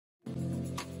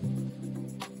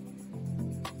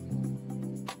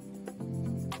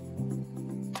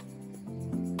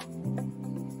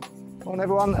Morning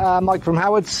everyone, Mike from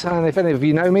Howards, and if any of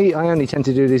you know me, I only tend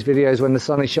to do these videos when the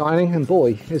sun is shining, and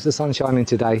boy, is the sun shining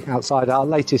today outside our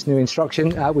latest new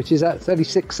instruction, which is at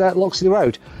 36 Loxley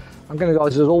Road. I'm going to,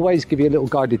 guys, as always, give you a little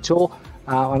guided tour,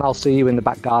 and I'll see you in the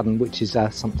back garden, which is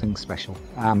something special.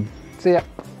 See ya.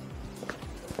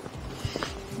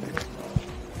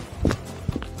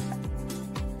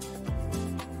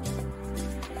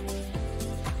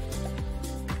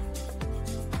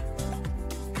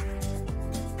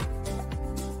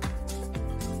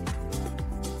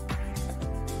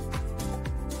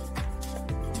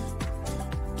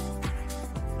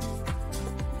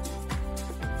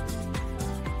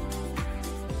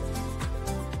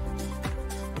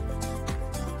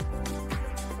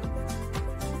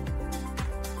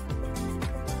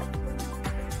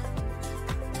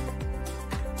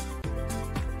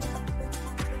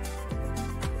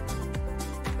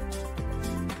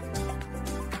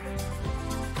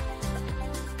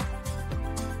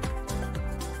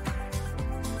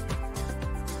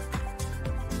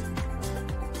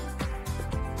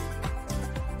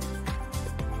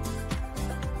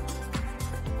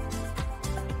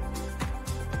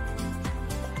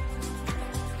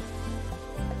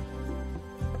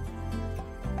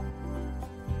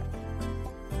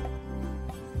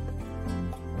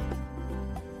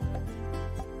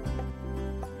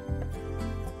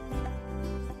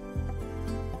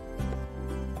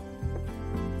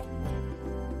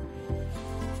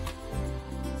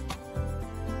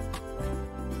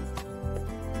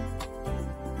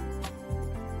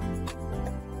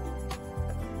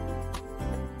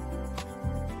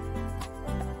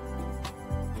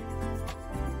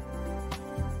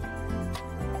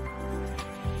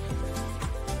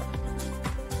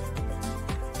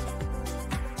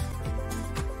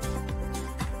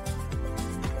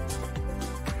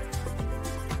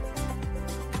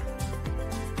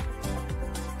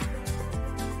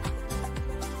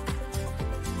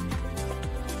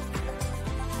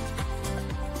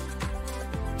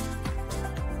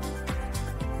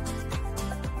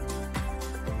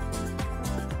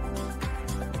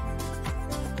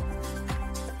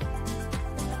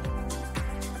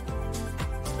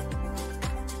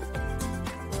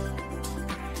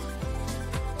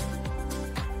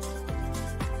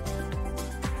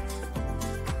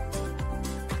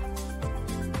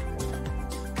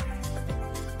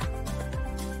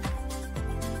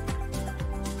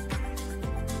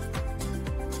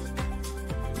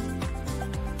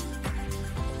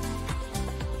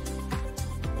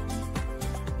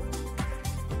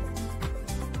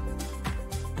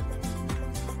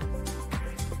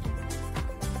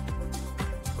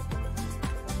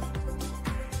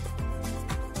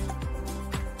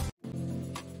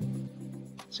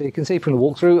 So you can see from the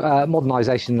walkthrough,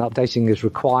 modernisation and updating is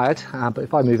required, but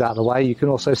if I move out of the way, you can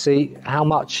also see how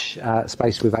much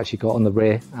space we've actually got on the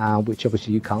rear, which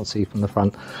obviously you can't see from the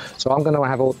front. So I'm going to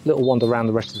have a little wander around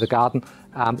the rest of the garden.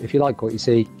 If you like what you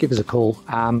see, give us a call.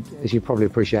 As you probably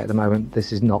appreciate at the moment,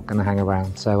 this is not going to hang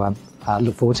around. So I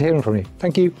look forward to hearing from you.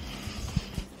 Thank you.